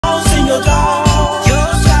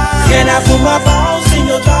Can I put my balls in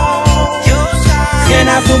your dog? Can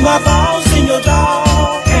I put my balls in your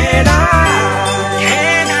dog? Can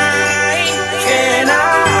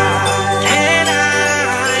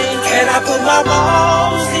I put my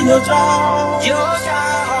balls in your dog?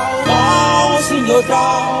 Balls in your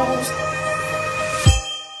dog.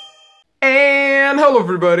 And hello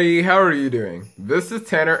everybody, how are you doing? This is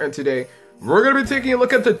Tanner, and today we're going to be taking a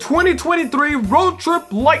look at the 2023 Road Trip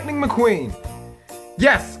Lightning McQueen.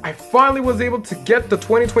 Yes, I finally was able to get the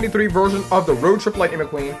 2023 version of the Road Trip Lightning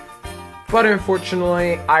McQueen, but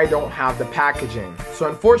unfortunately I don't have the packaging. So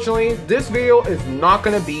unfortunately, this video is not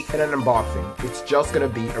going to be in an unboxing, it's just going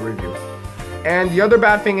to be a review. And the other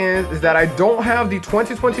bad thing is that I don't have the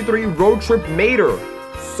 2023 Road Trip Mater.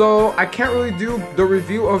 So I can't really do the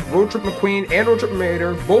review of Road Trip McQueen and Road Trip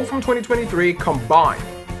Mater, both from 2023 combined.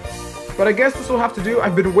 But I guess this will have to do.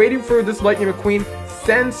 I've been waiting for this Lightning McQueen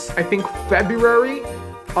since, I think, February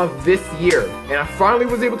of this year. And I finally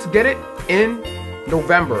was able to get it in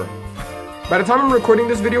November. By the time I'm recording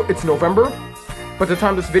this video, it's November. By the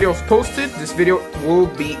time this video is posted, this video will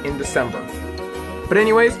be in December. But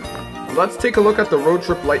anyways, let's take a look at the Road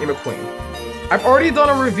Trip Lightning McQueen. I've already done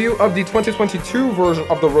a review of the 2022 version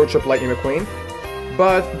of the Road Trip Lightning McQueen,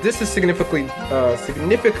 but this is significantly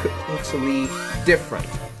different.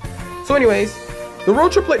 So anyways, the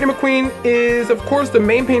Road Trip Lightning McQueen is, of course, the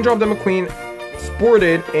main paint job that McQueen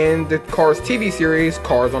sported in the Cars TV series,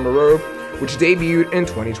 Cars on the Road, which debuted in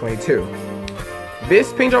 2022.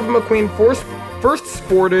 This paint job of McQueen first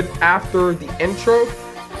sported after the intro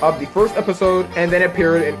of the first episode, and then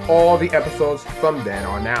appeared in all the episodes from then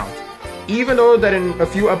on out. Even though that in a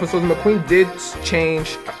few episodes McQueen did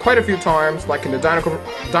change quite a few times, like in the Dino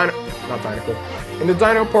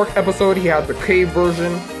Park episode he had the cave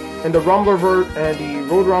version, in the the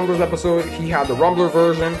Road Rumblers episode he had the Rumbler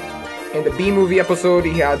version, in the B-movie episode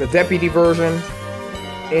he had the Deputy version,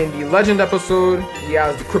 in the Legend episode he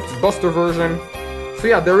has the Cryptid Buster version. So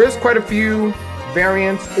yeah, there is quite a few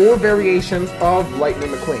variants or variations of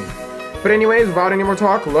Lightning McQueen. But anyways, without any more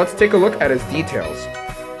talk, let's take a look at his details.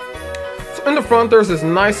 In the front, there's this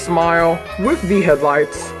nice smile with the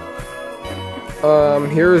headlights.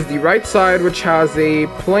 Here's the right side, which has a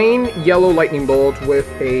plain yellow lightning bolt with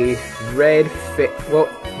a red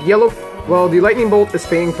the lightning bolt is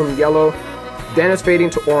fading from yellow, then it's fading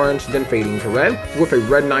to orange, then fading to red, with a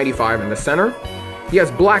red 95 in the center. He has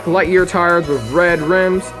black Lightyear tires with red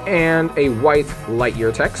rims and a white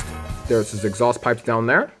Lightyear text. There's his exhaust pipes down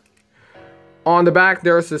there. On the back,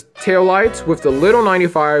 there's his taillights with the little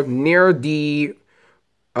 95 near the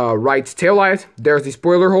right taillight. There's the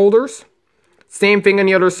spoiler holders. Same thing on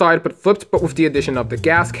the other side, but flipped, but with the addition of the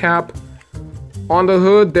gas cap. On the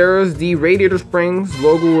hood, there's the Radiator Springs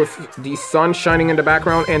logo with the sun shining in the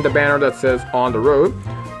background and the banner that says "On the Road."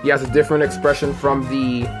 He has a different expression from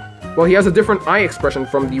he has a different eye expression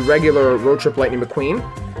from the regular Road Trip Lightning McQueen.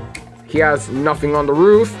 He has nothing on the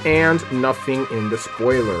roof and nothing in the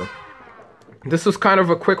spoiler. This was kind of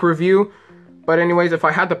a quick review, but anyways, if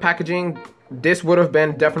I had the packaging, this would have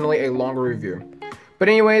been definitely a longer review. But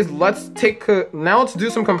anyways, let's do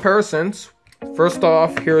some comparisons. First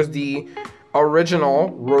off, here's the original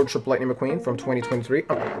Road Trip Lightning McQueen from 2023.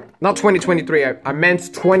 Not 2023, I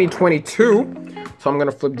meant 2022. So I'm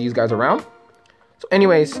gonna flip these guys around. So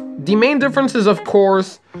anyways, the main difference is, of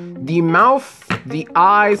course, the mouth, the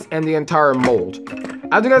eyes, and the entire mold.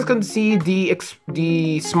 As you guys can see,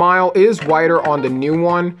 the smile is wider on the new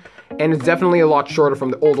one, and it's definitely a lot shorter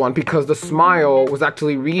from the old one because the smile was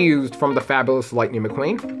actually reused from the fabulous Lightning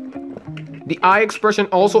McQueen. The eye expression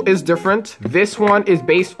also is different. This one is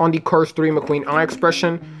based on the Cars 3 McQueen eye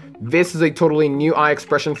expression. This is a totally new eye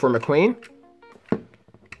expression for McQueen.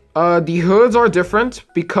 The hoods are different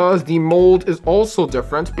because the mold is also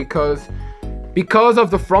different because of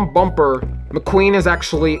the front bumper, McQueen is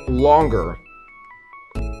actually longer.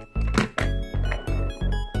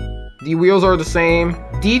 The wheels are the same,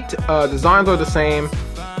 the designs are the same.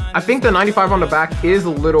 I think the 95 on the back is a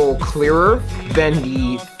little clearer than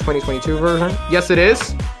the 2022 version. Yes, it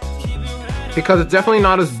is, because it's definitely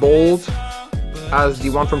not as bold as the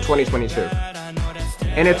one from 2022.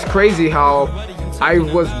 And it's crazy how I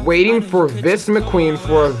was waiting for this McQueen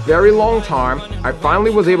for a very long time. I finally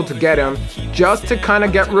was able to get him just to kind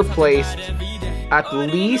of get replaced at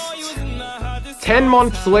least 10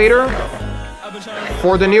 months later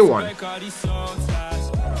for the new one.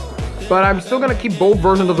 But I'm still gonna keep both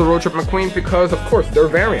versions of the Road Trip McQueen because, of course, they're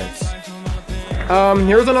variants.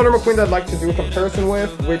 Here's another McQueen that I'd like to do a comparison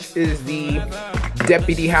with, which is the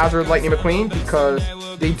Deputy Hazard Lightning McQueen, because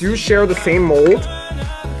they do share the same mold.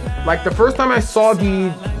 Like, the first time I saw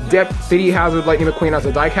the Deputy Hazard Lightning McQueen as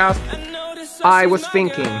a diecast. I was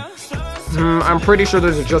thinking, I'm pretty sure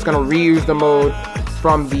this is just gonna reuse the mode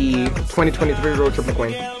from the 2023 Road Trip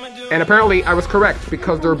McQueen. And apparently I was correct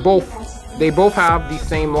because they both have the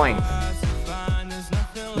same length.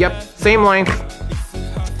 Yep, same length,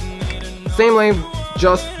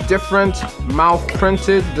 just different mouth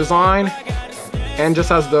printed design, and just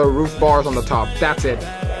has the roof bars on the top. That's it.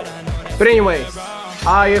 But anyways,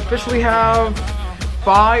 I officially have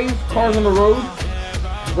 5 Cars on the Road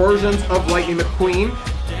versions of Lightning McQueen,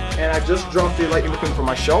 and I just dropped the Lightning McQueen from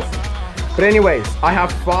my shelf. But anyways, I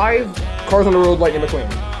have 5 Cars on the Road Lightning McQueen.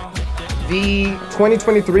 The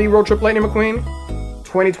 2023 Road Trip Lightning McQueen,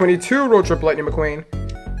 2022 Road Trip Lightning McQueen,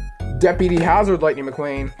 Deputy Hazard Lightning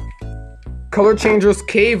McQueen, Color Changers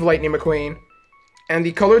Cave Lightning McQueen, and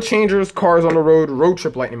the Color Changers Cars on the Road Road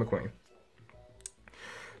Trip Lightning McQueen.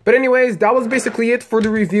 But anyways, that was basically it for the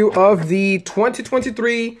review of the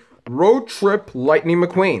 2023 Road Trip Lightning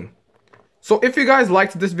McQueen. So if you guys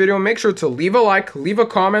liked this video, make sure to leave a like, leave a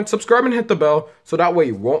comment, subscribe, and hit the bell, so that way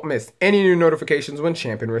you won't miss any new notifications when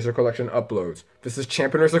Champion Racer Collection uploads. This is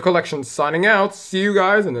Champion Racer Collection signing out. See you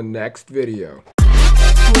guys in the next video.